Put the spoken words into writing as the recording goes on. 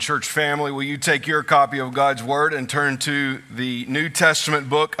Church family, will you take your copy of God's Word and turn to the New Testament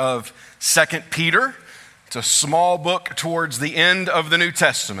book of 2 Peter? It's a small book towards the end of the New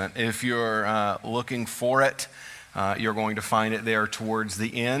Testament. If you're looking for it, you're going to find it there towards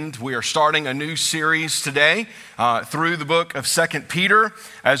the end. We are starting a new series today through the book of 2 Peter.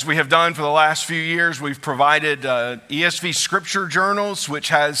 As we have done for the last few years, we've provided ESV scripture journals, which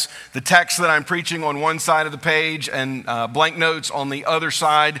has the text that I'm preaching on one side of the page and blank notes on the other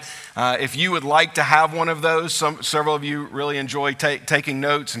side. If you would like to have one of those, several of you really enjoy taking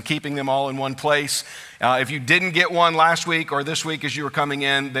notes and keeping them all in one place. If you didn't get one last week or this week as you were coming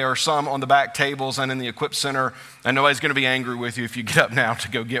in, there are some on the back tables and in the Equip Center. And nobody's going to be angry with you if you get up now to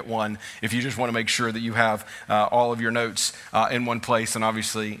go get one, if you just want to make sure that you have all of your notes in one place. And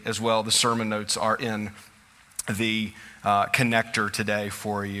obviously, as well, the sermon notes are in the connector today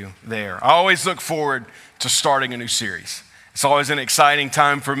for you there. I always look forward to starting a new series. It's always an exciting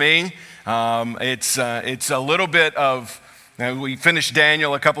time for me. It's a little bit of... Now, we finished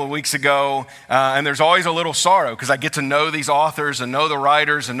Daniel a couple of weeks ago, and there's always a little sorrow because I get to know these authors and know the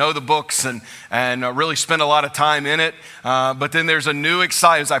writers and know the books and really spend a lot of time in it. But then there's a new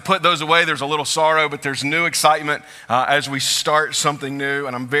excitement. As I put those away, there's a little sorrow, but there's new excitement as we start something new.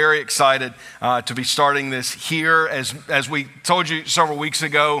 And I'm very excited to be starting this here. As we told you several weeks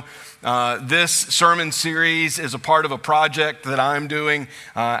ago, this sermon series is a part of a project that I'm doing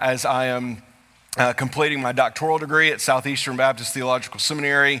as I am completing my doctoral degree at Southeastern Baptist Theological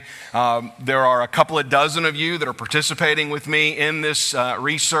Seminary. There are a couple of dozen of you that are participating with me in this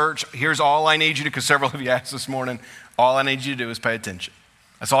research. Here's all I need you to, because several of you asked this morning, all I need you to do is pay attention.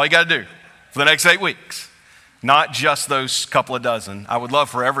 That's all you got to do for the next 8 weeks. Not just those couple of dozen. I would love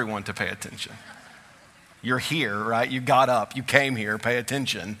for everyone to pay attention. You're here, right? You got up, you came here, pay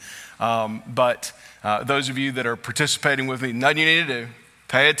attention. But those of you that are participating with me, nothing you need to do,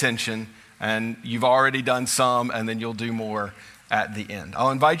 pay attention. And you've already done some, and then you'll do more at the end.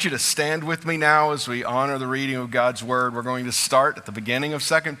 I'll invite you to stand with me now as we honor the reading of God's Word. We're going to start at the beginning of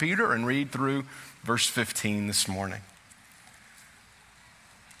 2 Peter and read through verse 15 this morning.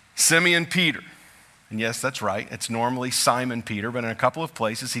 Simeon Peter, and yes, that's right, it's normally Simon Peter, but in a couple of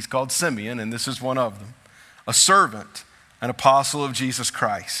places he's called Simeon, and this is one of them. A servant, an apostle of Jesus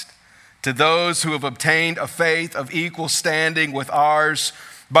Christ, to those who have obtained a faith of equal standing with ours,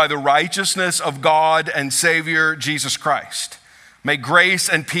 by the righteousness of God and Savior Jesus Christ. May grace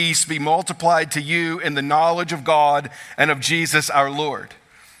and peace be multiplied to you in the knowledge of God and of Jesus our Lord.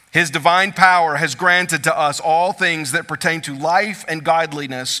 His divine power has granted to us all things that pertain to life and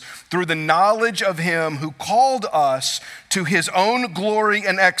godliness through the knowledge of him who called us to his own glory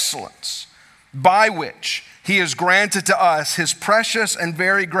and excellence, by which he has granted to us his precious and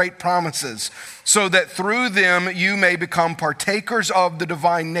very great promises, so that through them you may become partakers of the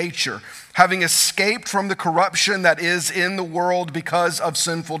divine nature, having escaped from the corruption that is in the world because of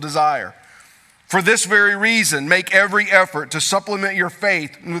sinful desire. For this very reason, make every effort to supplement your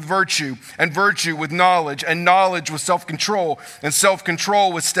faith with virtue, and virtue with knowledge, and knowledge with self-control, and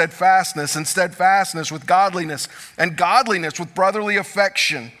self-control with steadfastness, and steadfastness with godliness, and godliness with brotherly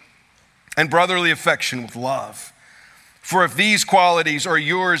affection, and brotherly affection with love. For if these qualities are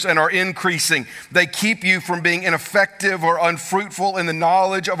yours and are increasing, they keep you from being ineffective or unfruitful in the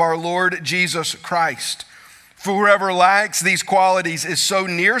knowledge of our Lord Jesus Christ. For whoever lacks these qualities is so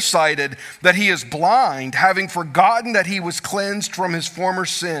nearsighted that he is blind, having forgotten that he was cleansed from his former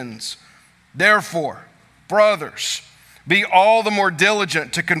sins. Therefore, brothers, be all the more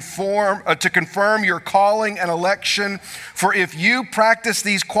diligent to confirm your calling and election, for if you practice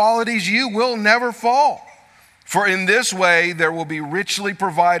these qualities, you will never fall. For in this way there will be richly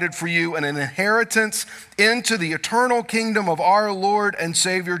provided for you an inheritance into the eternal kingdom of our Lord and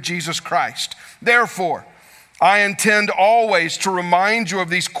Savior Jesus Christ. Therefore, I intend always to remind you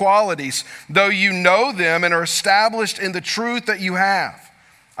of these qualities, though you know them and are established in the truth that you have.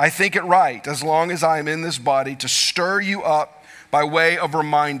 I think it right, as long as I am in this body, to stir you up by way of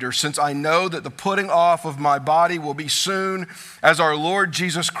reminder, since I know that the putting off of my body will be soon, as our Lord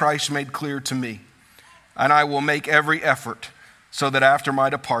Jesus Christ made clear to me. And I will make every effort so that after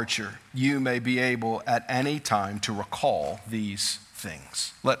my departure, you may be able at any time to recall these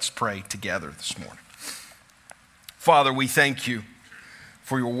things. Let's pray together this morning. Father, we thank you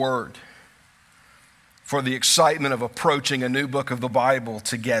for your word, for the excitement of approaching a new book of the Bible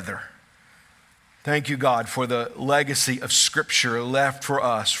together. Thank you, God, for the legacy of Scripture left for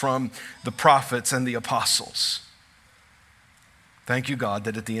us from the prophets and the apostles. Thank you, God,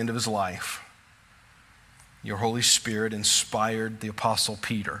 that at the end of his life, your Holy Spirit inspired the Apostle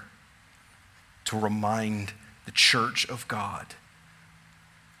Peter to remind the church of God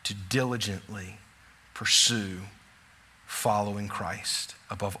to diligently pursue following Christ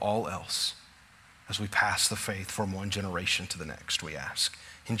above all else as we pass the faith from one generation to the next, we ask.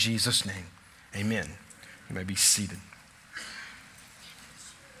 In Jesus' name, amen. You may be seated.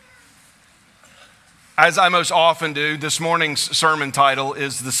 As I most often do, this morning's sermon title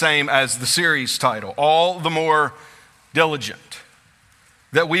is the same as the series title, All the More Diligent.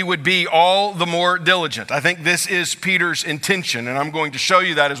 That we would be all the more diligent. I think this is Peter's intention, and I'm going to show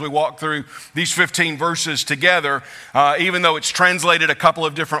you that as we walk through these 15 verses together. Even though it's translated a couple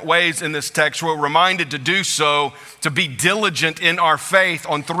of different ways in this text, we're reminded to do so, to be diligent in our faith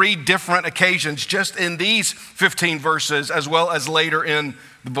on 3 different occasions, just in these 15 verses, as well as later in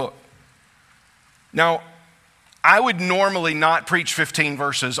the book. Now, I would normally not preach 15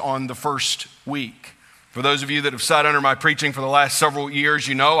 verses on the first week. For those of you that have sat under my preaching for the last several years,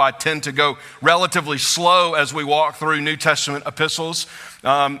 you know I tend to go relatively slow as we walk through New Testament epistles.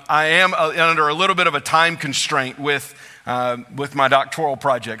 I am under a little bit of a time constraint with my doctoral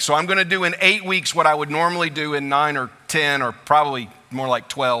project. So I'm going to do in 8 weeks what I would normally do in 9 or 10 or probably more like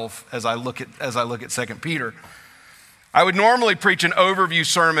 12 as I look at 2 Peter. I would normally preach an overview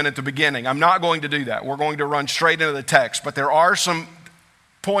sermon at the beginning. I'm not going to do that. We're going to run straight into the text, but there are some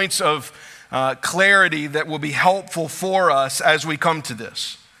points of clarity that will be helpful for us as we come to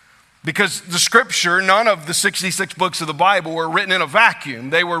this. Because the scripture, none of the 66 books of the Bible were written in a vacuum.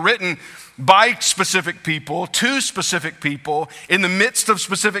 They were written by specific people, to specific people, in the midst of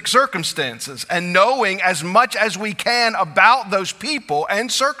specific circumstances. And knowing as much as we can about those people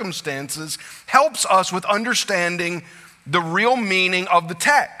and circumstances helps us with understanding the real meaning of the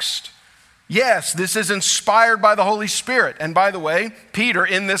text. Yes, this is inspired by the Holy Spirit. And by the way, Peter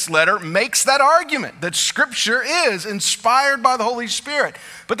in this letter makes that argument that Scripture is inspired by the Holy Spirit.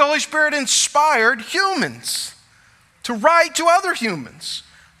 But the Holy Spirit inspired humans to write to other humans,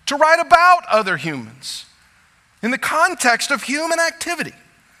 to write about other humans in the context of human activity.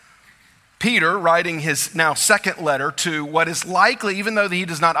 Peter, writing his now second letter to what is likely, even though he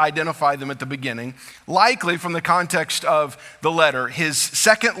does not identify them at the beginning, likely from the context of the letter, his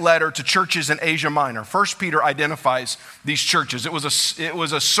second letter to churches in Asia Minor. 1 Peter identifies these churches. It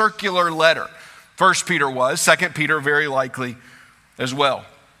was a circular letter. 1 Peter was, 2 Peter very likely as well.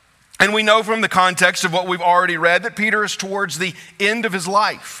 And we know from the context of what we've already read that Peter is towards the end of his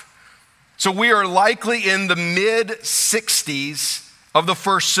life. So we are likely in the mid-60s of the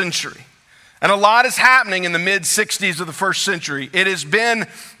first century. And a lot is happening in the mid-60s of the first century. It has been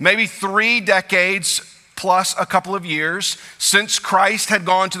maybe 3 decades plus a couple of years since Christ had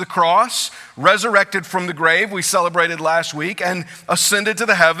gone to the cross, resurrected from the grave, we celebrated last week, and ascended to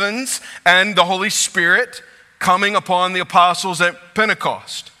the heavens, and the Holy Spirit coming upon the apostles at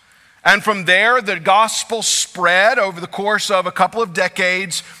Pentecost. And from there, the gospel spread over the course of a couple of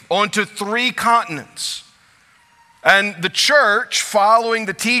decades onto 3 continents. And the church, following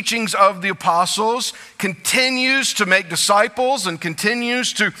the teachings of the apostles, continues to make disciples and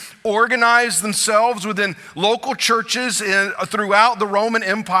continues to organize themselves within local churches throughout the Roman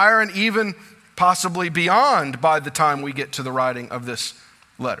Empire and even possibly beyond by the time we get to the writing of this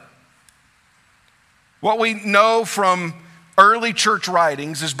letter. What we know from early church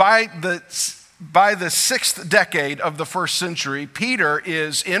writings is by the 6th decade of the first century, Peter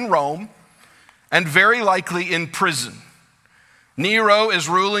is in Rome, and very likely in prison. Nero is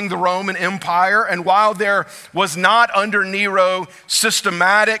ruling the Roman Empire, and while there was not under Nero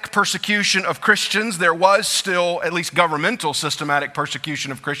systematic persecution of Christians, there was still, at least governmental systematic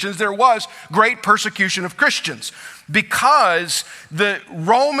persecution of Christians, there was great persecution of Christians because the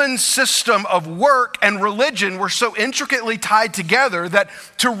Roman system of work and religion were so intricately tied together that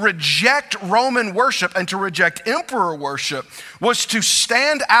to reject Roman worship and to reject emperor worship was to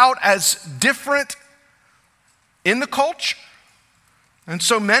stand out as different in the culture. And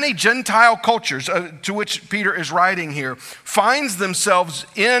so many Gentile cultures to which Peter is writing here finds themselves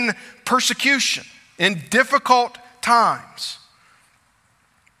in persecution, in difficult times.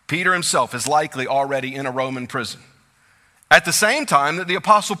 Peter himself is likely already in a Roman prison. At the same time that the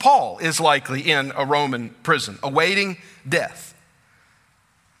Apostle Paul is likely in a Roman prison, awaiting death.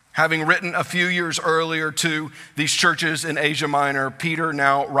 Having written a few years earlier to these churches in Asia Minor, Peter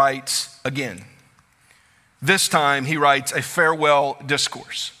now writes again. This time he writes a farewell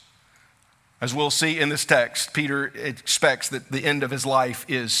discourse. As we'll see in this text, Peter expects that the end of his life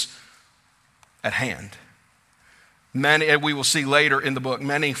is at hand. Many, and we will see later in the book,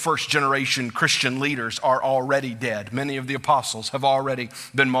 many first-generation Christian leaders are already dead. Many of the apostles have already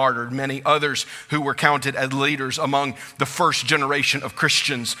been martyred. Many others who were counted as leaders among the first generation of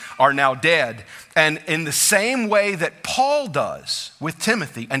Christians are now dead. And in the same way that Paul does with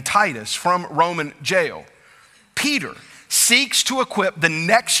Timothy and Titus from Roman jail, Peter seeks to equip the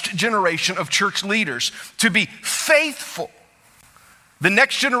next generation of church leaders to be faithful, the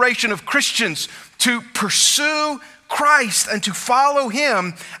next generation of Christians to pursue Christ and to follow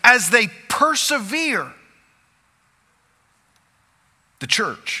him as they persevere. The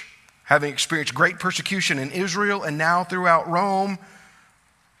church, having experienced great persecution in Israel and now throughout Rome,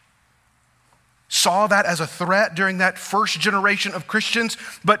 saw that as a threat during that first generation of Christians,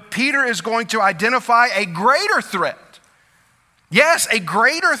 but Peter is going to identify a greater threat. Yes, a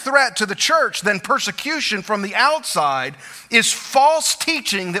greater threat to the church than persecution from the outside is false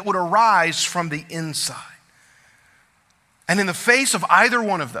teaching that would arise from the inside. And in the face of either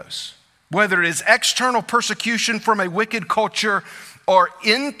one of those, whether it is external persecution from a wicked culture or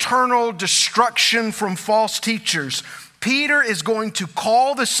internal destruction from false teachers, Peter is going to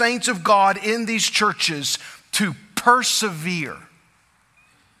call the saints of God in these churches to persevere.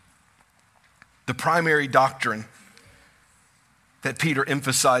 The primary doctrine that Peter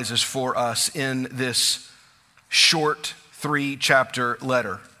emphasizes for us in this short 3-chapter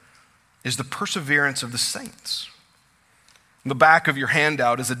letter is the perseverance of the saints. In the back of your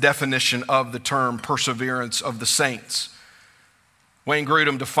handout is a definition of the term perseverance of the saints. Wayne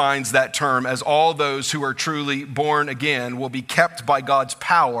Grudem defines that term as all those who are truly born again will be kept by God's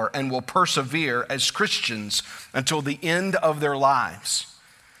power and will persevere as Christians until the end of their lives.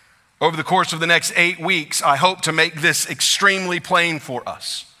 Over the course of the next 8 weeks, I hope to make this extremely plain for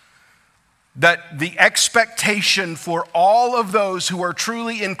us. That the expectation for all of those who are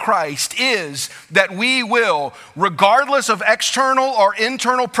truly in Christ is that we will, regardless of external or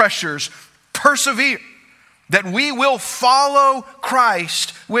internal pressures, persevere. That we will follow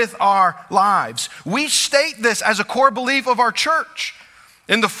Christ with our lives. We state this as a core belief of our church.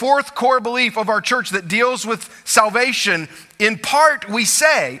 In the fourth core belief of our church that deals with salvation, in part we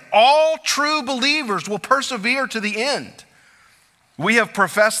say all true believers will persevere to the end. We have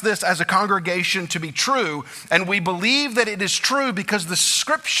professed this as a congregation to be true, and we believe that it is true because the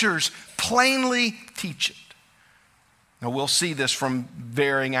scriptures plainly teach it. Now we'll see this from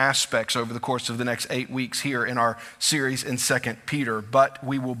varying aspects over the course of the next 8 weeks here in our series in 2 Peter, but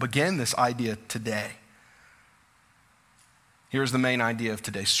we will begin this idea today. Here's the main idea of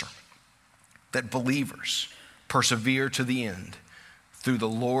today's sermon: that believers persevere to the end through the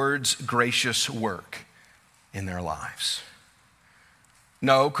Lord's gracious work in their lives.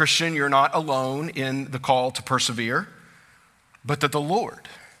 No, Christian, you're not alone in the call to persevere, but that the Lord,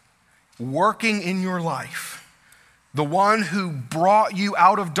 working in your life, the one who brought you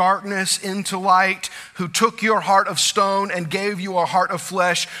out of darkness into light, who took your heart of stone and gave you a heart of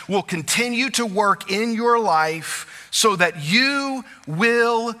flesh, will continue to work in your life so that you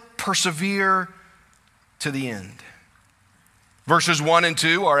will persevere to the end. Verses 1 and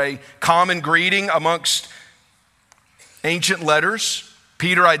 2 are a common greeting amongst ancient letters.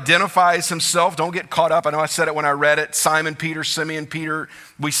 Peter identifies himself. Don't get caught up. I know I said it when I read it. Simon Peter, Simeon Peter.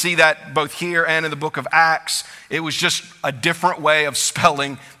 We see that both here and in the book of Acts. It was just a different way of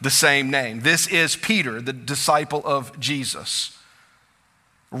spelling the same name. This is Peter, the disciple of Jesus,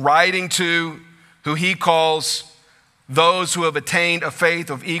 writing to who he calls those who have attained a faith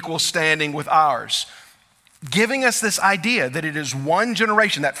of equal standing with ours, giving us this idea that it is one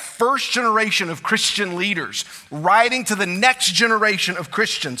generation, that first generation of Christian leaders, writing to the next generation of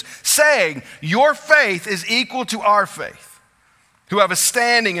Christians, saying, your faith is equal to our faith, who have a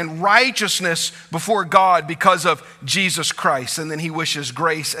standing in righteousness before God because of Jesus Christ. And then he wishes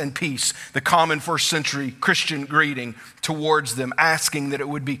grace and peace, the common first century Christian greeting towards them, asking that it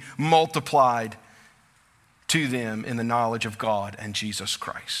would be multiplied to them in the knowledge of God and Jesus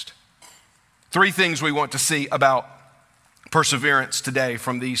Christ. 3 things we want to see about perseverance today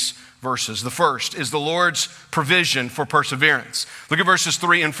from these verses. The first is the Lord's provision for perseverance. Look at verses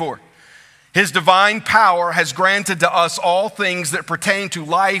 3 and 4. His divine power has granted to us all things that pertain to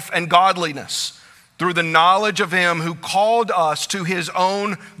life and godliness through the knowledge of him who called us to his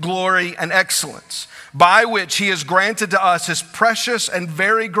own glory and excellence, by which he has granted to us his precious and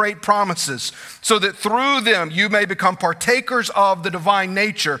very great promises, so that through them you may become partakers of the divine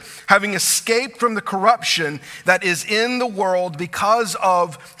nature, having escaped from the corruption that is in the world because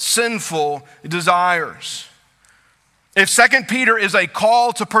of sinful desires. If 2 Peter is a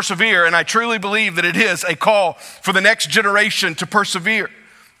call to persevere, and I truly believe that it is a call for the next generation to persevere,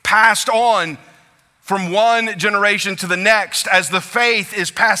 passed on from one generation to the next as the faith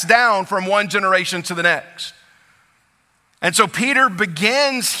is passed down from one generation to the next. And so Peter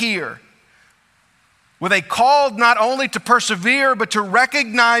begins here with a call not only to persevere, but to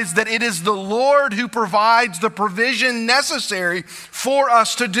recognize that it is the Lord who provides the provision necessary for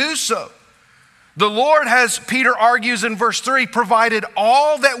us to do so. The Lord has, Peter argues in verse 3, provided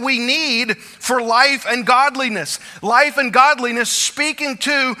all that we need for life and godliness. Life and godliness speaking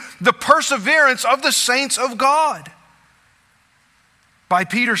to the perseverance of the saints of God. By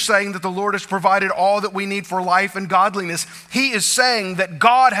Peter saying that the Lord has provided all that we need for life and godliness, he is saying that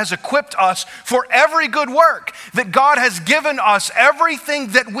God has equipped us for every good work, that God has given us everything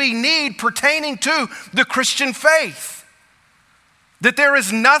that we need pertaining to the Christian faith. That there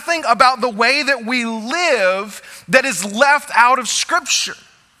is nothing about the way that we live that is left out of Scripture.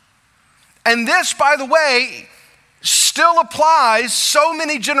 And this, by the way, still applies so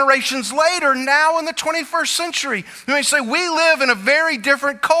many generations later, now in the 21st century. You may say, we live in a very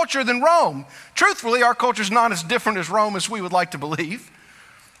different culture than Rome. Truthfully, our culture is not as different as Rome as we would like to believe.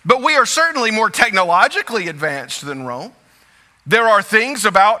 But we are certainly more technologically advanced than Rome. There are things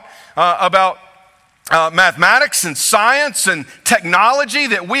about mathematics and science and technology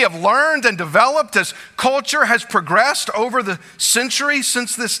that we have learned and developed as culture has progressed over the centuries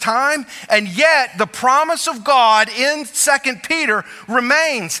since this time. And yet the promise of God in 2 Peter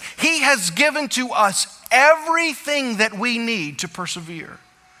remains. He has given to us everything that we need to persevere.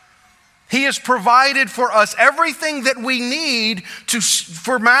 He has provided for us everything that we need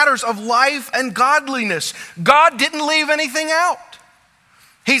for matters of life and godliness. God didn't leave anything out.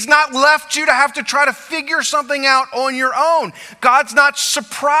 He's not left you to have to try to figure something out on your own. God's not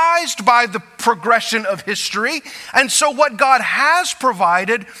surprised by the progression of history. And so what God has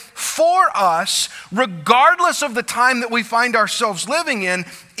provided for us, regardless of the time that we find ourselves living in,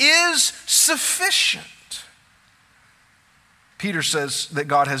 is sufficient. Peter says that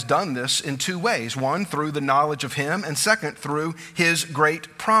God has done this in two ways. One, through the knowledge of him, and second, through his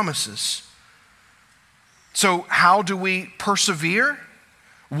great promises. So how do we persevere?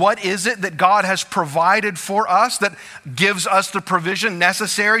 What is it that God has provided for us that gives us the provision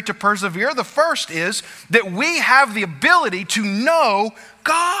necessary to persevere? The first is that we have the ability to know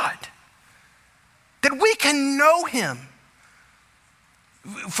God, that we can know him.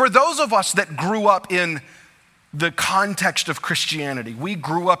 For those of us that grew up in the context of Christianity, we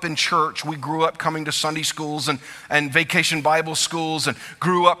grew up in church, we grew up coming to Sunday schools and vacation Bible schools and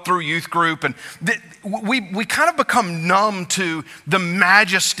grew up through youth group, and we kind of become numb to the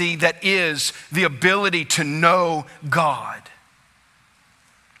majesty that is the ability to know God.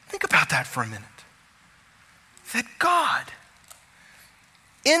 Think about that for a minute. That God,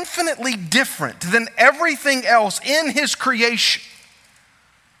 infinitely different than everything else in his creation,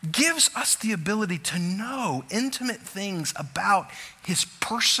 gives us the ability to know intimate things about his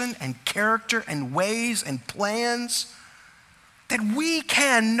person and character and ways and plans, that we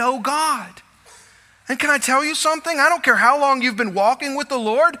can know God. And can I tell you something? I don't care how long you've been walking with the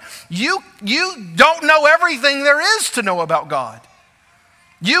Lord, you don't know everything there is to know about God.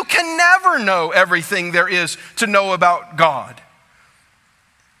 You can never know everything there is to know about God.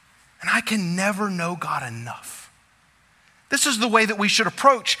 And I can never know God enough. This is the way that we should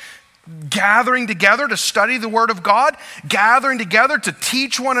approach gathering together to study the Word of God, gathering together to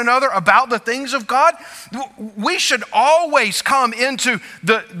teach one another about the things of God. We should always come into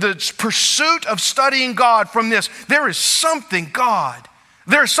the pursuit of studying God from this. There is something about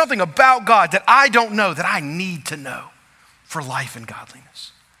God that I don't know, that I need to know for life and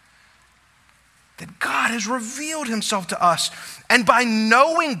godliness. That God has revealed himself to us. And by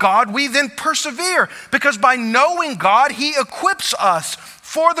knowing God, we then persevere. Because by knowing God, he equips us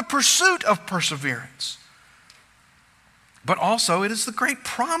for the pursuit of perseverance. But also, it is the great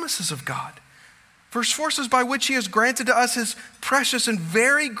promises of God. Verse 4 says, by which he has granted to us his precious and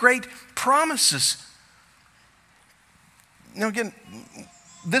very great promises. Now again,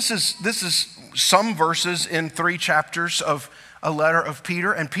 this is some verses in 3 chapters of a letter of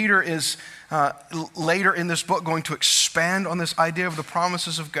Peter. And Peter is later in this book going to expand on this idea of the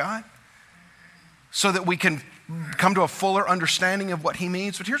promises of God so that we can come to a fuller understanding of what he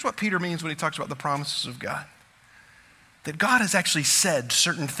means. But here's what Peter means when he talks about the promises of God. That God has actually said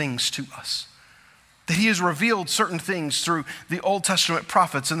certain things to us. That he has revealed certain things through the Old Testament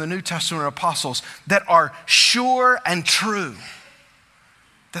prophets and the New Testament apostles that are sure and true.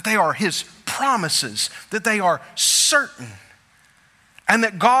 That they are his promises, that they are certain. And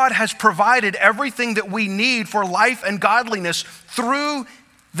that God has provided everything that we need for life and godliness through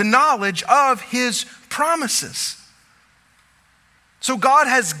the knowledge of his promises. So God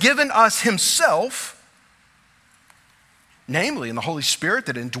has given us himself namely in the Holy Spirit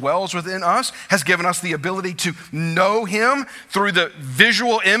that indwells within us, has given us the ability to know him through the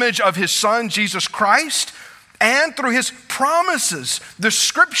visual image of his Son, Jesus Christ, and through his promises, the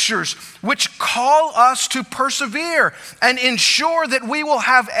scriptures, which call us to persevere and ensure that we will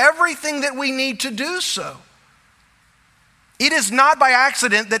have everything that we need to do so. It is not by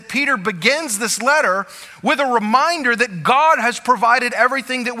accident that Peter begins this letter with a reminder that God has provided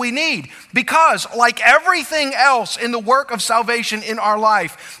everything that we need. Because, like everything else in the work of salvation in our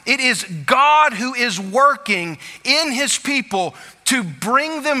life, it is God who is working in his people to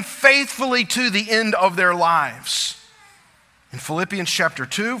bring them faithfully to the end of their lives. In Philippians chapter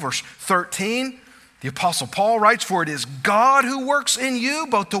 2, verse 13, the Apostle Paul writes, "For it is God who works in you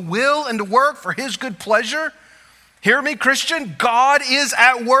both to will and to work for his good pleasure." Hear me, Christian, God is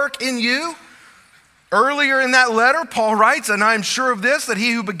at work in you. Earlier in that letter, Paul writes, "And I am sure of this, that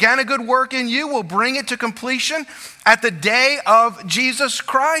he who began a good work in you will bring it to completion at the day of Jesus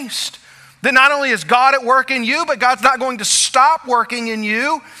Christ." That not only is God at work in you, but God's not going to stop working in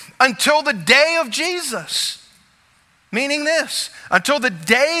you until the day of Jesus. Meaning this, until the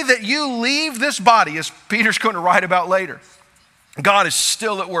day that you leave this body, as Peter's going to write about later, God is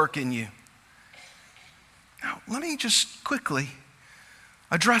still at work in you. Now, let me just quickly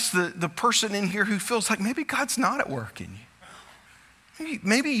address the person in here who feels like maybe God's not at work in you.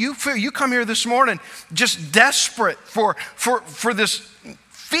 Maybe you feel, you come here this morning just desperate for this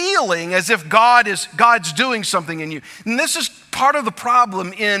feeling as if God's doing something in you. And this is part of the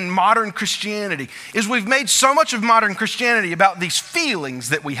problem in modern Christianity, is we've made so much of modern Christianity about these feelings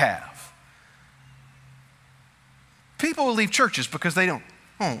that we have. People will leave churches because they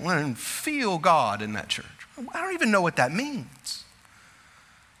don't feel God in that church. I don't even know what that means.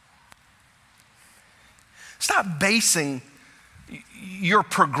 Stop basing your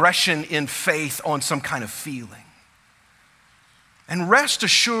progression in faith on some kind of feeling. And rest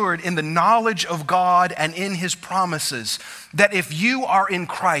assured in the knowledge of God and in his promises that if you are in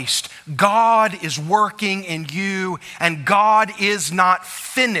Christ, God is working in you and God is not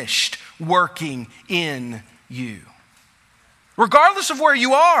finished working in you. Regardless of where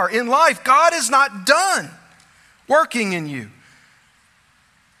you are in life, God is not done working in you.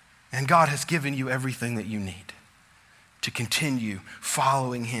 And God has given you everything that you need to continue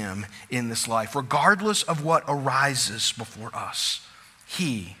following him in this life. Regardless of what arises before us,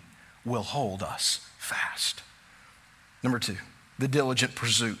 he will hold us fast. Number 2, the diligent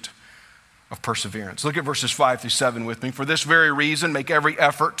pursuit of perseverance. Look at verses 5-7 with me. "For this very reason, make every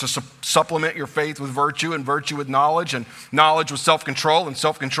effort to supplement your faith with virtue, and virtue with knowledge, and knowledge with self-control, and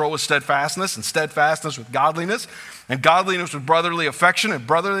self-control with steadfastness, and steadfastness with godliness, and godliness with brotherly affection, and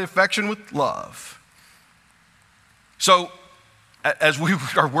brotherly affection with love." So, as we're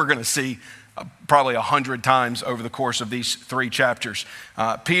going to see probably 100 times over the course of these 3 chapters,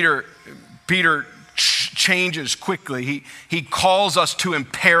 Peter changes quickly. He calls us to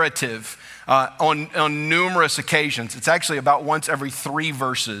imperative on numerous occasions. It's actually about once every 3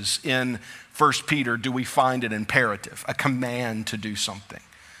 verses in 1 Peter do we find an imperative, a command to do something.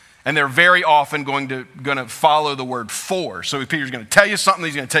 And they're very often going to follow the word for. So Peter's going to tell you something,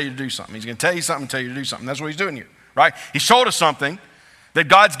 he's going to tell you to do something. He's going to tell you something, tell you to do something. That's what he's doing here, right? He's told us something, that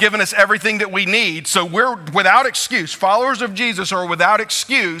God's given us everything that we need, so we're without excuse. Followers of Jesus are without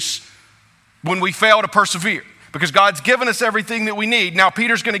excuse when we fail to persevere, because God's given us everything that we need. Now,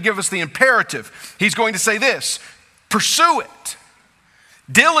 Peter's going to give us the imperative. He's going to say this: pursue it.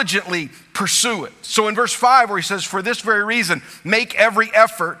 Diligently pursue it. So in verse 5 where he says, "For this very reason, make every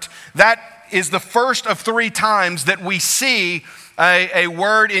effort," that is the first of 3 times that we see a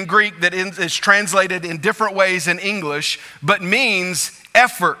word in Greek that is translated in different ways in English, but means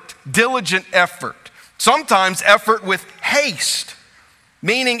effort, diligent effort. Sometimes effort with haste,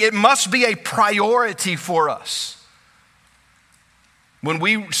 meaning it must be a priority for us. When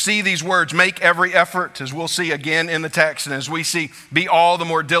we see these words, make every effort, as we'll see again in the text, and as we see, be all the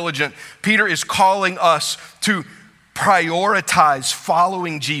more diligent, Peter is calling us to prioritize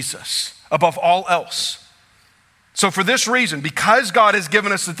following Jesus above all else. So for this reason, because God has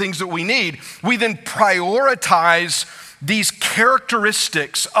given us the things that we need, we then prioritize these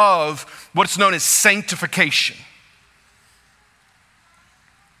characteristics of what's known as sanctification.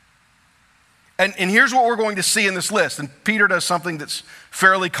 And here's what we're going to see in this list. And Peter does something that's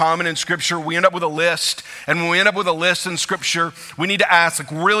fairly common in Scripture. We end up with a list. And when we end up with a list in Scripture, we need to ask,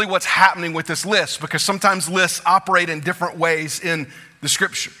 really what's happening with this list? Because sometimes lists operate in different ways in the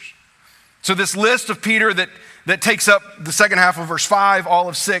Scriptures. So this list of Peter that takes up the second half of verse 5, all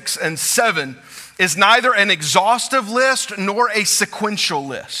of 6 and 7, is neither an exhaustive list nor a sequential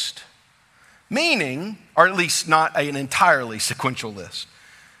list. Meaning, or at least not an entirely sequential list.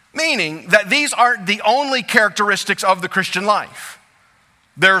 Meaning that these aren't the only characteristics of the Christian life.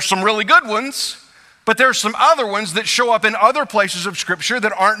 There are some really good ones, but there are some other ones that show up in other places of Scripture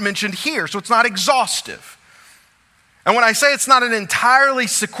that aren't mentioned here, so it's not exhaustive. And when I say it's not an entirely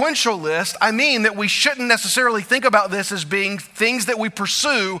sequential list, I mean that we shouldn't necessarily think about this as being things that we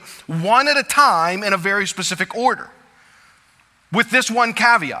pursue one at a time in a very specific order. With this one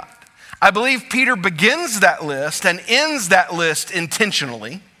caveat, I believe Peter begins that list and ends that list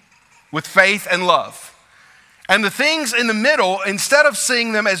intentionally with faith and love. And the things in the middle, instead of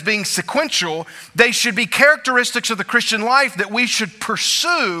seeing them as being sequential, they should be characteristics of the Christian life that we should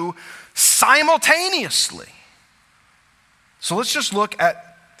pursue simultaneously. So let's just look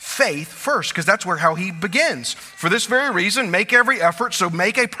at faith first, because that's how he begins. For this very reason, make every effort, so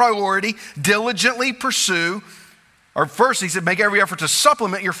make a priority, diligently pursue. Or first, he said, make every effort to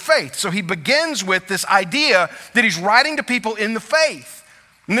supplement your faith. So he begins with this idea that he's writing to people in the faith.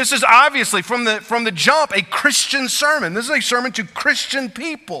 And this is obviously, from the jump, a Christian sermon. This is a sermon to Christian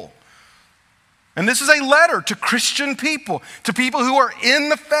people. And this is a letter to Christian people, to people who are in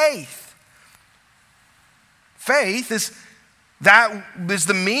the faith. Faith is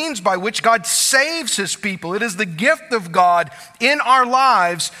the means by which God saves his people. It is the gift of God in our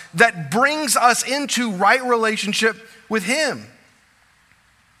lives that brings us into right relationship with him.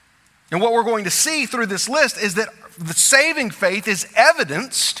 And what we're going to see through this list is that the saving faith is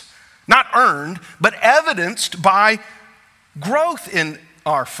evidenced, not earned, but evidenced by growth in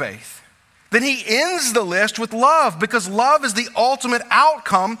our faith. Then he ends the list with love, because love is the ultimate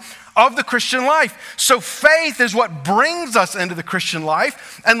outcome of the Christian life. So faith is what brings us into the Christian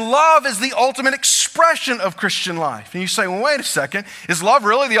life, and love is the ultimate expression of Christian life. And you say, well, wait a second, is love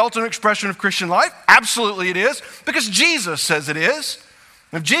really the ultimate expression of Christian life? Absolutely it is, because Jesus says it is.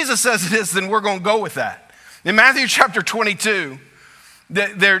 If Jesus says it is, then we're going to go with that. In Matthew chapter 22,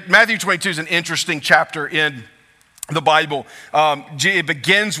 Matthew 22 is an interesting chapter in the Bible. It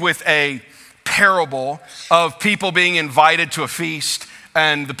begins with a parable of people being invited to a feast,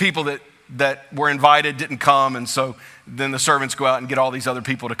 and the people that were invited didn't come, and so then the servants go out and get all these other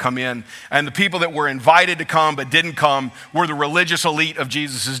people to come in. And the people that were invited to come but didn't come were the religious elite of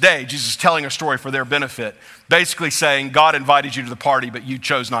Jesus' day. Jesus is telling a story for their benefit, basically saying, God invited you to the party, but you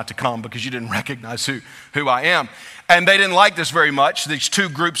chose not to come because you didn't recognize who I am. And they didn't like this very much. These two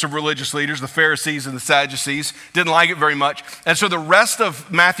groups of religious leaders, the Pharisees and the Sadducees, didn't like it very much. And so the rest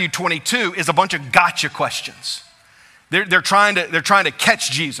of Matthew 22 is a bunch of gotcha questions. They're trying to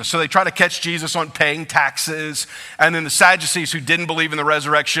catch Jesus. So they try to catch Jesus on paying taxes. And then the Sadducees, who didn't believe in the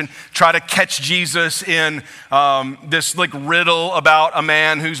resurrection, try to catch Jesus in this riddle about a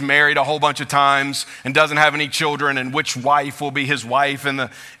man who's married a whole bunch of times and doesn't have any children, and which wife will be his wife in the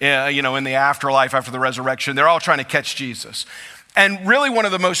afterlife after the resurrection. They're all trying to catch Jesus. And really one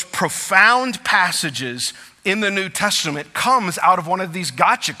of the most profound passages in the New Testament comes out of one of these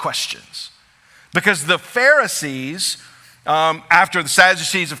gotcha questions. Because the Pharisees, after the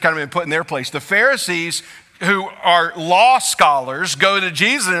Sadducees have kind of been put in their place, the Pharisees, who are law scholars, go to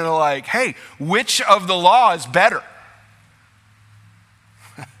Jesus and are like, hey, which of the law is better?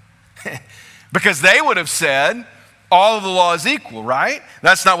 Because they would have said, all of the law is equal, right?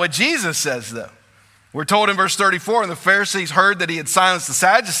 That's not what Jesus says, though. We're told in verse 34, and the Pharisees heard that he had silenced the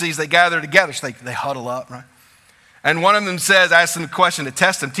Sadducees, they gathered together. So they huddle up, right? And one of them asks him a question to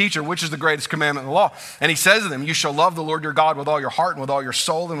test him, teacher, which is the greatest commandment in the law? And he says to them, you shall love the Lord your God with all your heart and with all your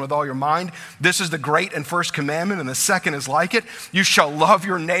soul and with all your mind. This is the great and first commandment, and the second is like it. You shall love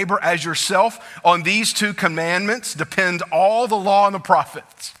your neighbor as yourself. On these two commandments depend all the law and the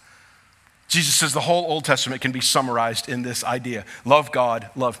prophets. Jesus says the whole Old Testament can be summarized in this idea. Love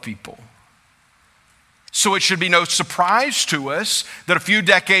God, love people. So it should be no surprise to us that a few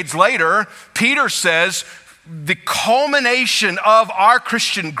decades later, Peter says, the culmination of our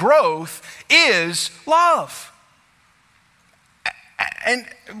Christian growth is love. And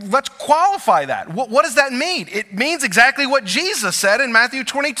let's qualify that. What does that mean? It means exactly what Jesus said in Matthew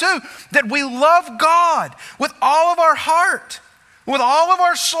 22, that we love God with all of our heart, with all of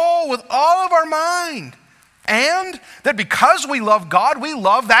our soul, with all of our mind. And that because we love God, we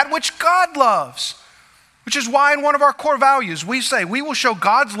love that which God loves. Which is why in one of our core values, we say we will show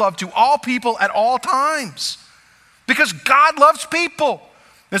God's love to all people at all times. Because God loves people.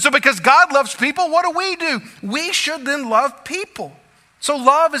 And so because God loves people, what do? We should then love people. So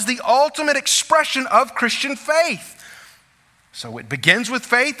love is the ultimate expression of Christian faith. So it begins with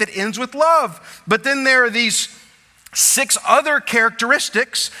faith, it ends with love. But then there are these 6 other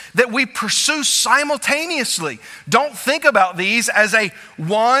characteristics that we pursue simultaneously. Don't think about these as an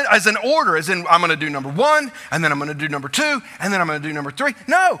order, as in I'm going to do number 1, and then I'm going to do number 2, and then I'm going to do number 3.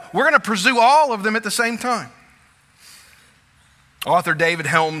 No, we're going to pursue all of them at the same time. Author David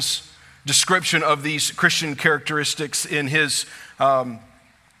Helm's description of these Christian characteristics in his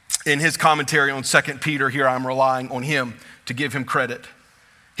commentary on 2 Peter, here I'm relying on him to give him credit.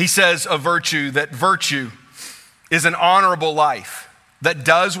 He says of virtue that virtue is an honorable life that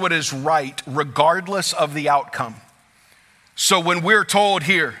does what is right regardless of the outcome. So when we're told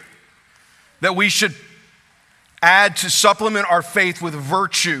here that we should add to supplement our faith with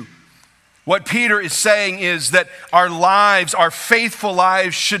virtue, what Peter is saying is that our lives, our faithful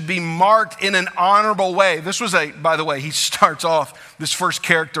lives, should be marked in an honorable way. This was by the way, he starts off, this first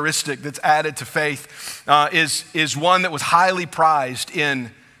characteristic that's added to faith is one that was highly prized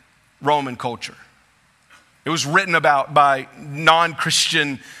in Roman culture. It was written about by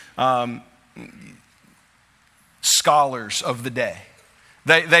non-Christian scholars of the day.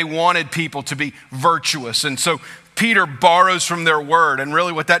 They wanted people to be virtuous. And so Peter borrows from their word. And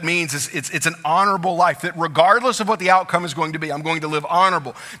really what that means is it's an honorable life, that regardless of what the outcome is going to be, I'm going to live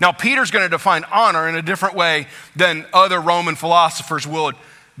honorable. Now, Peter's going to define honor in a different way than other Roman philosophers would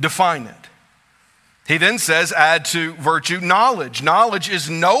define it. He then says, add to virtue knowledge. Knowledge is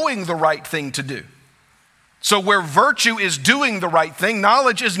knowing the right thing to do. So where virtue is doing the right thing,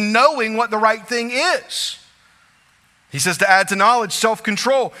 knowledge is knowing what the right thing is. He says to add to knowledge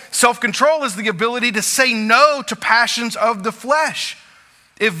self-control. Self-control is the ability to say no to passions of the flesh.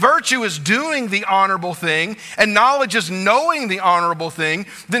 If virtue is doing the honorable thing and knowledge is knowing the honorable thing,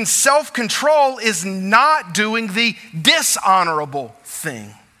 then self-control is not doing the dishonorable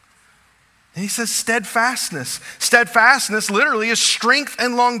thing. And he says steadfastness. Steadfastness literally is strength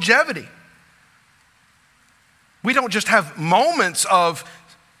and longevity. We don't just have moments of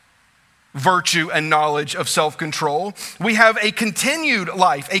virtue and knowledge of self-control. We have a continued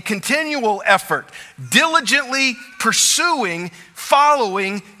life, a continual effort, diligently pursuing,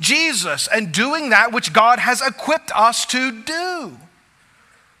 following Jesus and doing that which God has equipped us to do.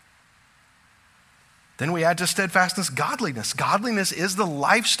 Then we add to steadfastness godliness. Godliness is the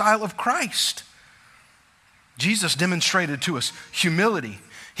lifestyle of Christ. Jesus demonstrated to us humility.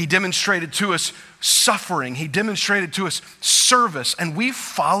 He demonstrated to us suffering. He demonstrated to us service. And we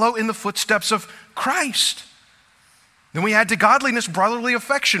follow in the footsteps of Christ. Then we add to godliness brotherly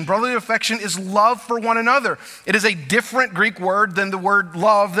affection. Brotherly affection is love for one another. It is a different Greek word than the word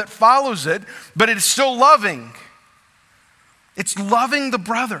love that follows it, but it is still loving. It's loving the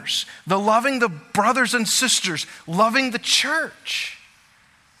brothers, loving the brothers and sisters, loving the church,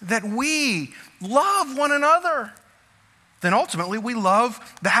 that we love one another. Then ultimately we love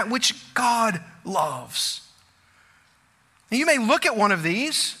that which God loves. And you may look at one of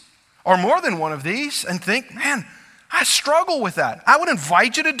these, or more than one of these, and think, man, I struggle with that. I would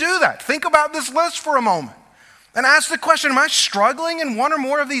invite you to do that. Think about this list for a moment and ask the question, am I struggling in one or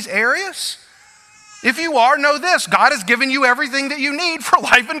more of these areas? If you are, know this: God has given you everything that you need for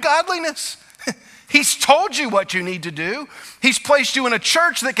life and godliness. He's told you what you need to do. He's placed you in a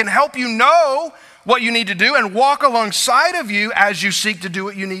church that can help you know what you need to do and walk alongside of you as you seek to do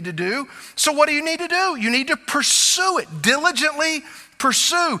what you need to do. So what do you need to do? You need to pursue it. Diligently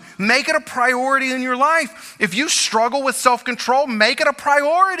pursue. Make it a priority in your life. If you struggle with self-control, make it a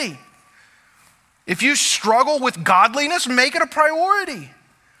priority. If you struggle with godliness, make it a priority.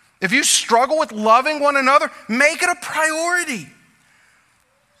 If you struggle with loving one another, make it a priority.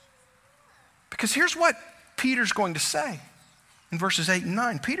 Because here's what Peter's going to say in verses 8 and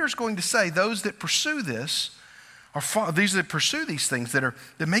 9. Peter's going to say those that pursue this, these that pursue these things, that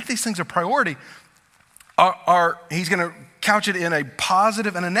make these things a priority, he's going to couch it in a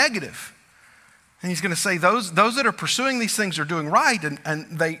positive and a negative. And he's going to say those that are pursuing these things are doing right,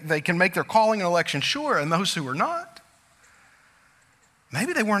 and they can make their calling and election sure, and those who are not,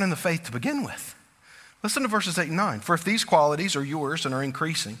 maybe they weren't in the faith to begin with. Listen to verses 8 and 9. For if these qualities are yours and are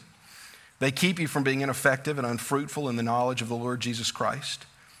increasing, they keep you from being ineffective and unfruitful in the knowledge of the Lord Jesus Christ.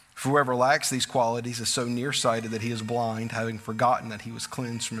 For whoever lacks these qualities is so nearsighted that he is blind, having forgotten that he was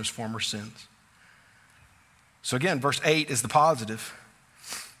cleansed from his former sins. So again, verse 8 is the positive.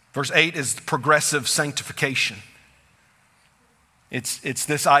 Verse 8 is progressive sanctification. It's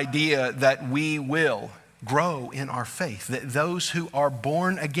this idea that we will grow in our faith, that those who are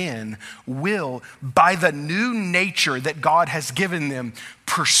born again will, by the new nature that God has given them,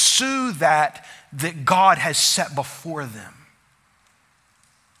 pursue that God has set before them.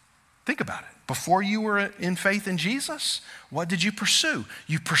 Think about it. Before you were in faith in Jesus, what did you pursue?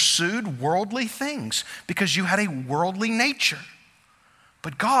 You pursued worldly things because you had a worldly nature.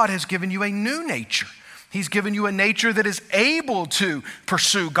 But God has given you a new nature. He's given you a nature that is able to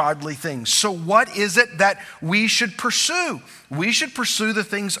pursue godly things. So what is it that we should pursue? We should pursue the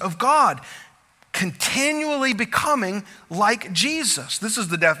things of God, continually becoming like Jesus. This is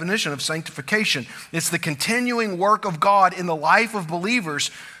the definition of sanctification. It's the continuing work of God in the life of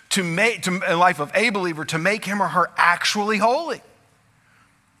believers in the life of a believer to make him or her actually holy.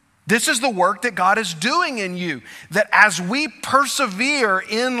 This is the work that God is doing in you, that as we persevere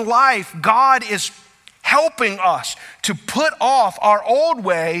in life, God is helping us to put off our old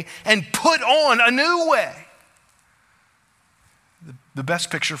way and put on a new way. The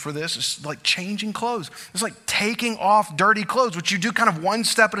best picture for this is like changing clothes. It's like taking off dirty clothes, which you do kind of one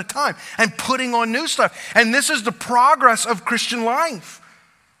step at a time, and putting on new stuff. And this is the progress of Christian life.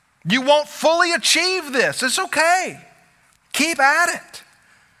 You won't fully achieve this. It's okay. Keep at it.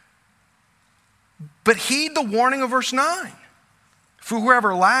 But heed the warning of verse 9. For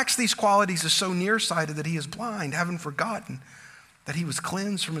whoever lacks these qualities is so nearsighted that he is blind, having forgotten that he was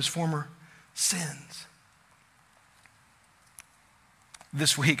cleansed from his former sins.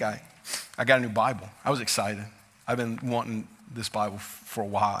 This week, I got a new Bible. I was excited. I've been wanting this Bible for a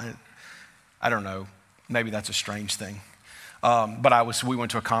while. I don't know. Maybe that's a strange thing. But we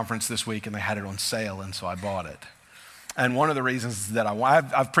went to a conference this week and they had it on sale, and so I bought it. And one of the reasons that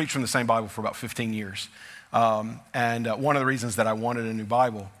I've preached from the same Bible for about 15 years. And one of the reasons that I wanted a new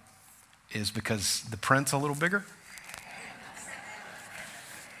Bible is because the print's a little bigger.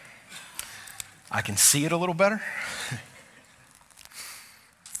 I can see it a little better.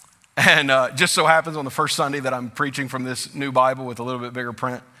 And just so happens on the first Sunday that I'm preaching from this new Bible with a little bit bigger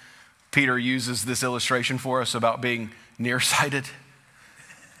print, Peter uses this illustration for us about being nearsighted.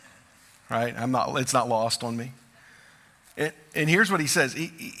 Right? It's not lost on me. And here's what he says.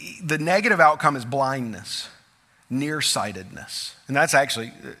 The negative outcome is blindness, nearsightedness. And that's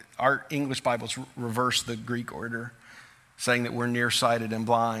actually, our English Bibles reverse the Greek order, saying that we're nearsighted and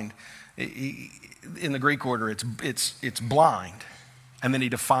blind. In the Greek order, it's blind. And then he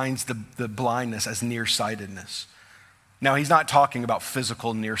defines the blindness as nearsightedness. Now, he's not talking about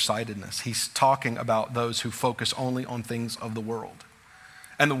physical nearsightedness. He's talking about those who focus only on things of the world.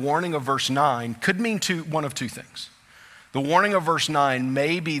 And the warning of verse 9 could mean one of two things. The warning of verse 9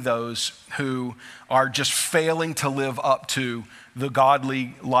 may be those who are just failing to live up to the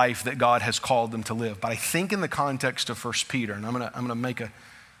godly life that God has called them to live. But I think in the context of 1 Peter, and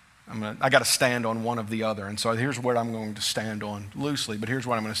I got to stand on one of the other. And so here's what I'm going to stand on loosely, but here's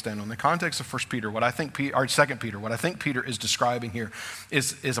what I'm going to stand on. In the context of 1 Peter, what I think Peter is describing here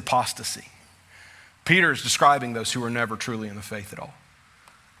is apostasy. Peter is describing those who are never truly in the faith at all.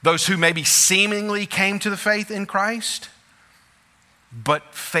 Those who maybe seemingly came to the faith in Christ,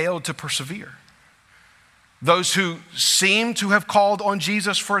 but failed to persevere. Those who seem to have called on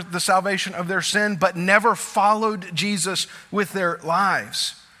Jesus for the salvation of their sin, but never followed Jesus with their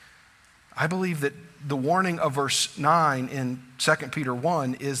lives. I believe that the warning of verse 9 in 2 Peter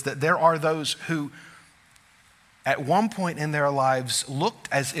 1 is that there are those who at one point in their lives looked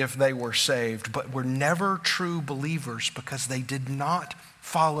as if they were saved, but were never true believers because they did not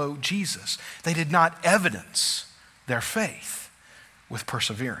follow Jesus. They did not evidence their faith with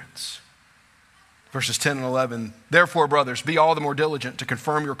perseverance. Verses 10 and 11, therefore, brothers, be all the more diligent to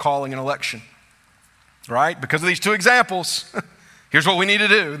confirm your calling and election. Right? Because of these two examples, here's what we need to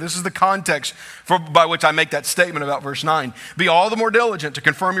do. This is the context by which I make that statement about verse 9. Be all the more diligent to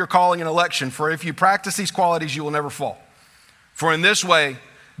confirm your calling and election, for if you practice these qualities, you will never fall. For in this way,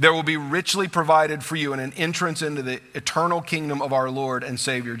 there will be richly provided for you an entrance into the eternal kingdom of our Lord and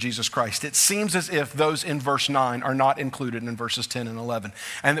Savior, Jesus Christ. It seems as if those in verse 9 are not included in verses 10 and 11.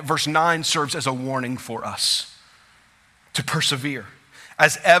 And that verse 9 serves as a warning for us to persevere,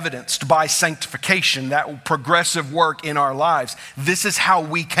 as evidenced by sanctification, that progressive work in our lives. This is how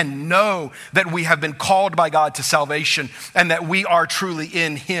we can know that we have been called by God to salvation and that we are truly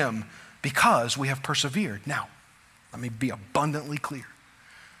in Him because we have persevered. Now, let me be abundantly clear.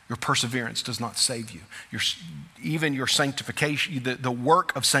 Your perseverance does not save you. Even your sanctification, the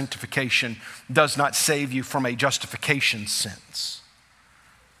work of sanctification does not save you from a justification sense.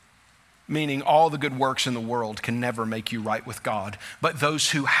 Meaning all the good works in the world can never make you right with God. But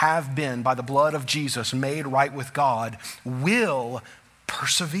those who have been, by the blood of Jesus, made right with God will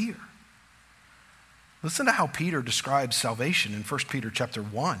persevere. Listen to how Peter describes salvation in 1 Peter chapter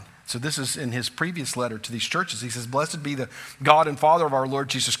 1. So this is in his previous letter to these churches. He says, "Blessed be the God and Father of our Lord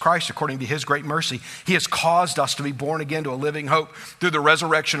Jesus Christ. According to his great mercy, he has caused us to be born again to a living hope through the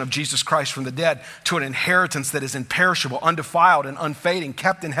resurrection of Jesus Christ from the dead, to an inheritance that is imperishable, undefiled, and unfading,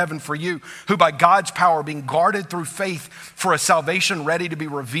 kept in heaven for you, who by God's power are being guarded through faith for a salvation ready to be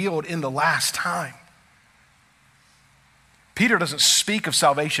revealed in the last time." Peter doesn't speak of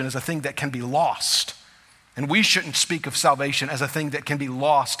salvation as a thing that can be lost. And we shouldn't speak of salvation as a thing that can be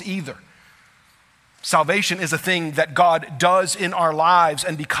lost either. Salvation is a thing that God does in our lives,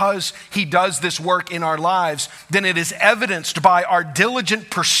 and because he does this work in our lives, then it is evidenced by our diligent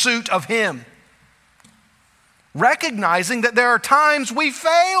pursuit of him. Recognizing that there are times we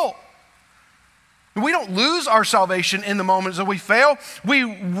fail. We don't lose our salvation in the moments that we fail. We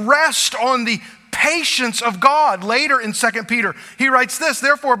rest on the patience of God. Later in 2 Peter, he writes this,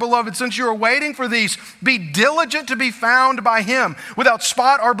 "Therefore, beloved, since you are waiting for these, be diligent to be found by him, without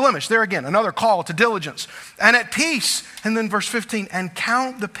spot or blemish." There again, another call to diligence. "And at peace," and then verse 15, "and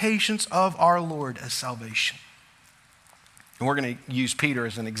count the patience of our Lord as salvation." And we're going to use Peter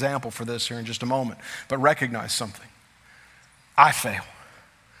as an example for this here in just a moment. But recognize something. I fail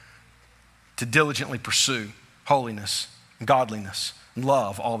to diligently pursue holiness and godliness and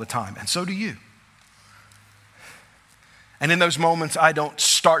love all the time. And so do you. And in those moments, I don't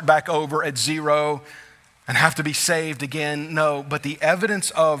start back over at zero and have to be saved again. No, but the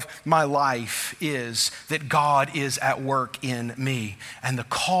evidence of my life is that God is at work in me. And the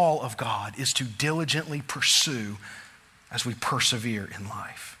call of God is to diligently pursue as we persevere in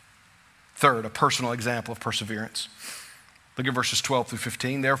life. Third, a personal example of perseverance. Look at verses 12 through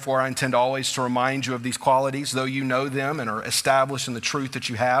 15. "Therefore, I intend always to remind you of these qualities, though you know them and are established in the truth that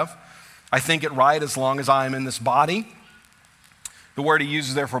you have. I think it right as long as I am in this body." The word he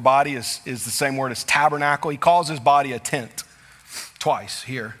uses there for body is the same word as tabernacle. He calls his body a tent twice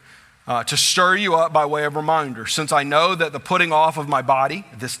here. "To stir you up by way of reminder, since I know that the putting off of my body,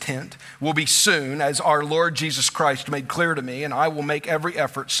 this tent, will be soon, as our Lord Jesus Christ made clear to me, and I will make every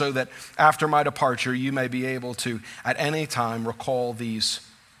effort so that after my departure you may be able to at any time recall these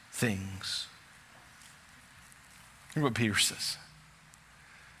things." Here's what Peter says.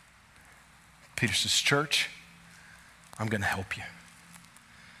 Peter says, "Church, I'm going to help you.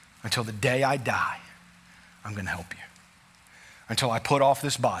 Until the day I die, I'm going to help you. Until I put off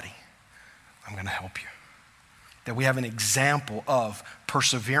this body, I'm going to help you." That we have an example of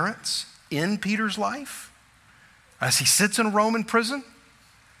perseverance in Peter's life as he sits in a Roman prison,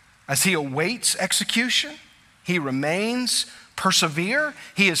 as he awaits execution. He remains persevere.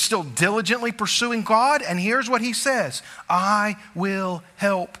 He is still diligently pursuing God. And here's what he says: "I will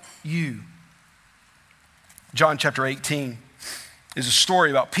help you." John chapter 18 is a story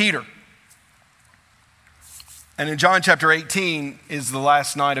about Peter. And in John chapter 18 is the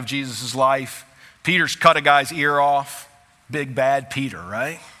last night of Jesus' life. Peter's cut a guy's ear off. Big bad Peter,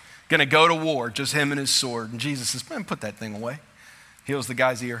 right? Gonna go to war, just him and his sword. And Jesus says, "Man, put that thing away." Heals the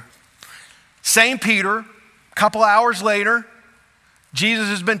guy's ear. Same Peter, a couple hours later, Jesus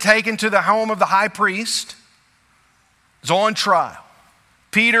has been taken to the home of the high priest. He's on trial.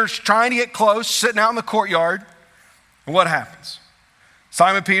 Peter's trying to get close, sitting out in the courtyard. And what happens?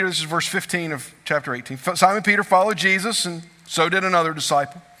 Simon Peter, this is verse 15 of chapter 18. "Simon Peter followed Jesus, and so did another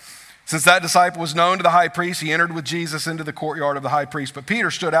disciple. Since that disciple was known to the high priest, he entered with Jesus into the courtyard of the high priest. But Peter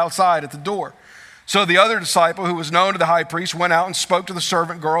stood outside at the door. So the other disciple, who was known to the high priest, went out and spoke to the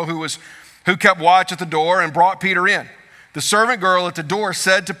servant girl who kept watch at the door, and brought Peter in. The servant girl at the door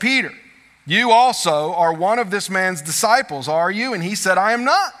said to Peter, 'You also are one of this man's disciples, are you?' And he said, 'I am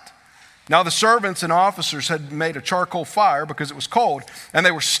not.' Now the servants and officers had made a charcoal fire because it was cold, and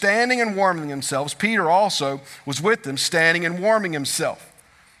they were standing and warming themselves. Peter also was with them, standing and warming himself."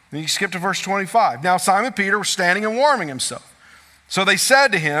 Then you skip to verse 25. "Now Simon Peter was standing and warming himself. So they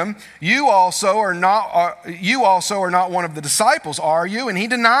said to him, 'You also are not one of the disciples, are you?' And he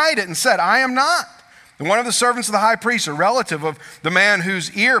denied it and said, 'I am not.' And one of the servants of the high priest, a relative of the man whose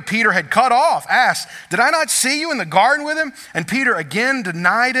ear Peter had cut off, asked, 'Did I not see you in the garden with him?' And Peter again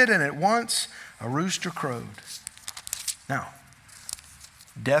denied it, and at once a rooster crowed." Now,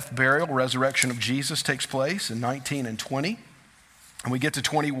 death, burial, resurrection of Jesus takes place in 19 and 20. And we get to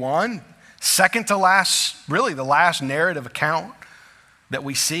 21, second to last, really the last narrative account that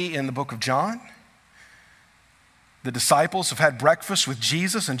we see in the book of John. The disciples have had breakfast with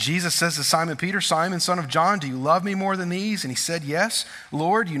Jesus, and Jesus says to Simon Peter, "Simon, son of John, do you love me more than these?" And he said, "Yes,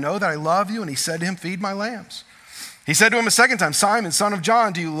 Lord, you know that I love you." And he said to him, "Feed my lambs." He said to him a second time, Simon, son of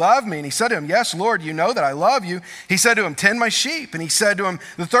John, do you love me? And he said to him, yes, Lord, you know that I love you. He said to him, tend my sheep. And he said to him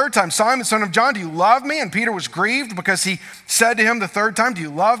the third time, Simon, son of John, do you love me? And Peter was grieved because he said to him the third time, do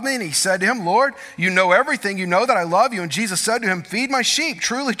you love me? And he said to him, Lord, you know everything. You know that I love you. And Jesus said to him, feed my sheep.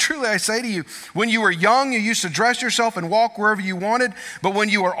 Truly, truly, I say to you, when you were young, you used to dress yourself and walk wherever you wanted. But when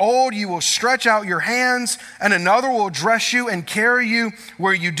you are old, you will stretch out your hands, and another will dress you and carry you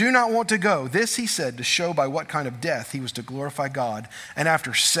where you do not want to go. This he said to show by what kind of death he was to glorify God. And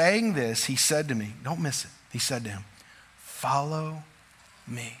after saying this, he said to me, don't miss it. He said to him, follow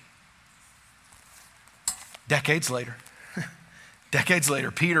me. Decades later,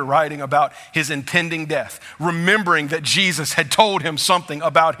 Peter writing about his impending death, remembering that Jesus had told him something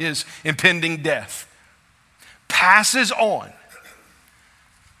about his impending death, passes on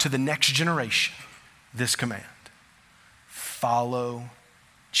to the next generation this command: follow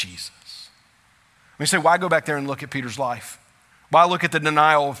Jesus. You say, why go back there and look at Peter's life? Why look at the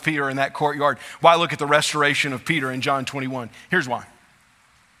denial of Peter in that courtyard? Why look at the restoration of Peter in John 21? Here's why.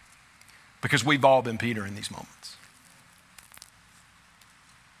 Because we've all been Peter in these moments.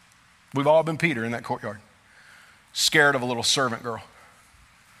 We've all been Peter in that courtyard. Scared of a little servant girl.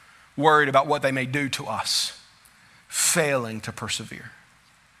 Worried about what they may do to us. Failing to persevere.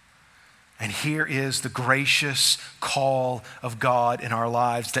 And here is the gracious call of God in our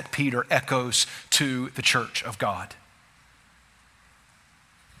lives that Peter echoes to the church of God.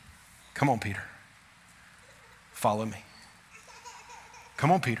 Come on, Peter. Follow me.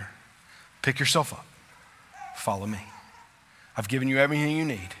 Come on, Peter. Pick yourself up. Follow me. I've given you everything you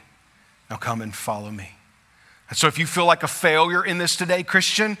need. Now come and follow me. And so if you feel like a failure in this today,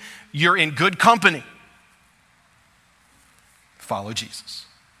 Christian, you're in good company. Follow Jesus.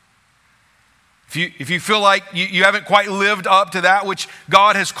 If you feel like you haven't quite lived up to that which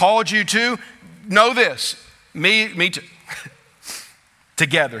God has called you to, know this. Me too.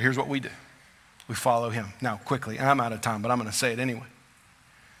 Together, here's what we do. We follow him. Now, quickly, and I'm out of time, but I'm going to say it anyway.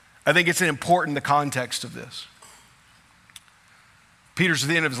 I think it's important, the context of this. Peter's at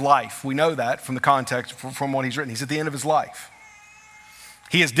the end of his life. We know that from the context, from what he's written. He's at the end of his life.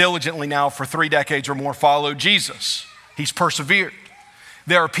 He has diligently now for 3 decades or more followed Jesus. He's persevered.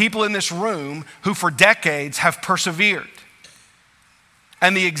 There are people in this room who for decades have persevered.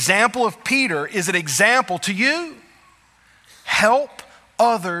 And the example of Peter is an example to you. Help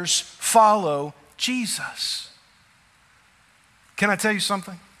others follow Jesus. Can I tell you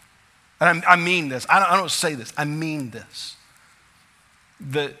something? And I mean this. I don't say this. I mean this.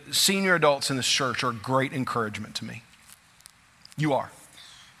 The senior adults in this church are a great encouragement to me. You are.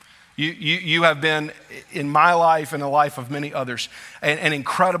 You have been, in my life and the life of many others, an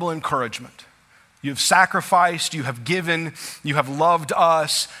incredible encouragement. You've sacrificed, you have given, you have loved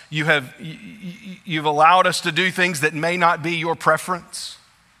us, you've allowed us to do things that may not be your preference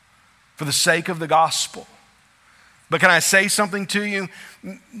for the sake of the gospel. But can I say something to you?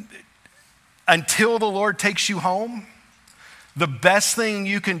 Until the Lord takes you home, the best thing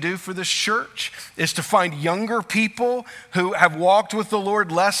you can do for this church is to find younger people who have walked with the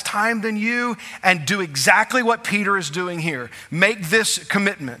Lord less time than you and do exactly what Peter is doing here. Make this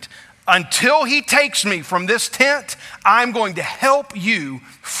commitment. Until he takes me from this tent, I'm going to help you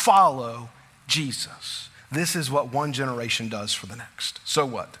follow Jesus. This is what one generation does for the next. So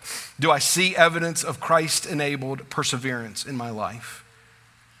what? Do I see evidence of Christ-enabled perseverance in my life?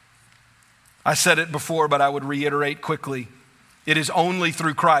 I said it before, but I would reiterate quickly. It is only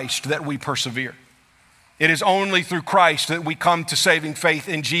through Christ that we persevere. It is only through Christ that we come to saving faith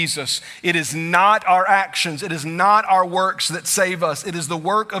in Jesus. It is not our actions, it is not our works that save us. It is the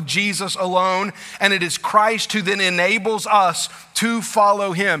work of Jesus alone, and it is Christ who then enables us to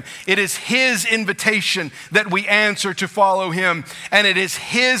follow him. It is his invitation that we answer to follow him, and it is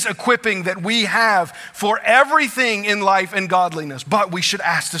his equipping that we have for everything in life and godliness. But we should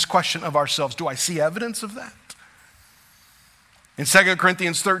ask this question of ourselves: do I see evidence of that? In 2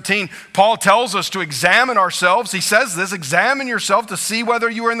 Corinthians 13, Paul tells us to examine ourselves. He says this: examine yourself to see whether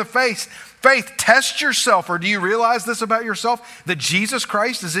you are in the faith. Test yourself. Or do you realize this about yourself, that Jesus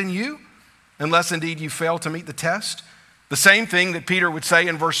Christ is in you, unless indeed you fail to meet the test? The same thing that Peter would say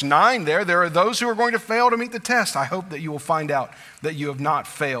in verse 9 there are those who are going to fail to meet the test. I hope that you will find out that you have not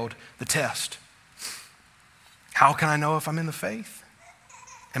failed the test. How can I know if I'm in the faith?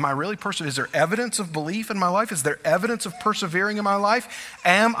 Am I really persevering? Is there evidence of belief in my life? Is there evidence of persevering in my life?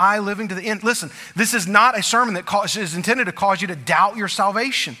 Am I living to the end? Listen, this is not a sermon that is intended to cause you to doubt your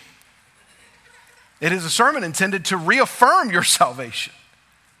salvation. It is a sermon intended to reaffirm your salvation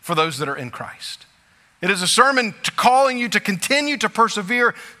for those that are in Christ. It is a sermon calling you to continue to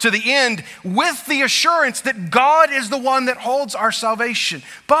persevere to the end with the assurance that God is the one that holds our salvation.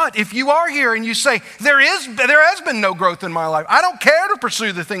 But if you are here and you say, there has been no growth in my life, I don't care to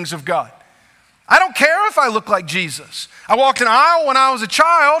pursue the things of God. I don't care if I look like Jesus. I walked an aisle when I was a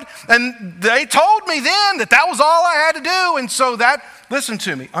child, and they told me then that was all I had to do. And so listen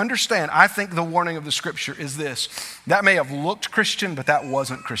to me, understand, I think the warning of the scripture is this. That may have looked Christian, but that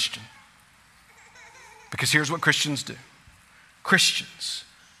wasn't Christian. Because here's what Christians do. Christians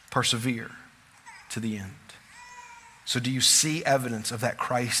persevere to the end. So do you see evidence of that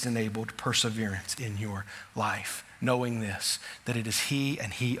Christ-enabled perseverance in your life? Knowing this, that it is He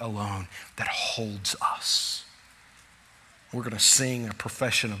and He alone that holds us. We're going to sing a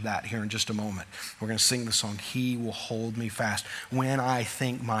profession of that here in just a moment. We're going to sing the song, He will hold me fast. When I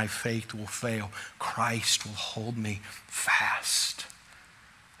think my faith will fail, Christ will hold me fast.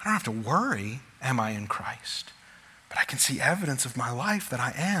 I don't have to worry, am I in Christ? But I can see evidence of my life that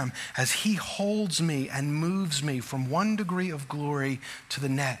I am as He holds me and moves me from one degree of glory to the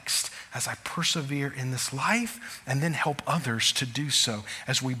next as I persevere in this life and then help others to do so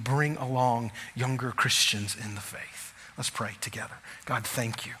as we bring along younger Christians in the faith. Let's pray together. God,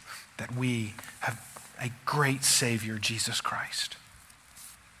 thank you that we have a great Savior, Jesus Christ,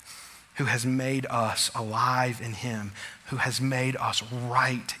 who has made us alive in Him, who has made us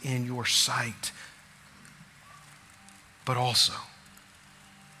right in your sight, but also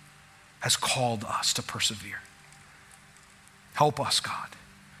has called us to persevere. Help us, God,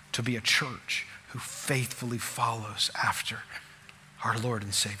 to be a church who faithfully follows after our Lord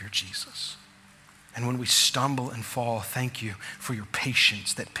and Savior Jesus. And when we stumble and fall, thank you for your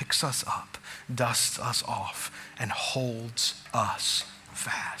patience that picks us up, dusts us off, and holds us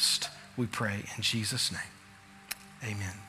fast. We pray in Jesus' name. Amen.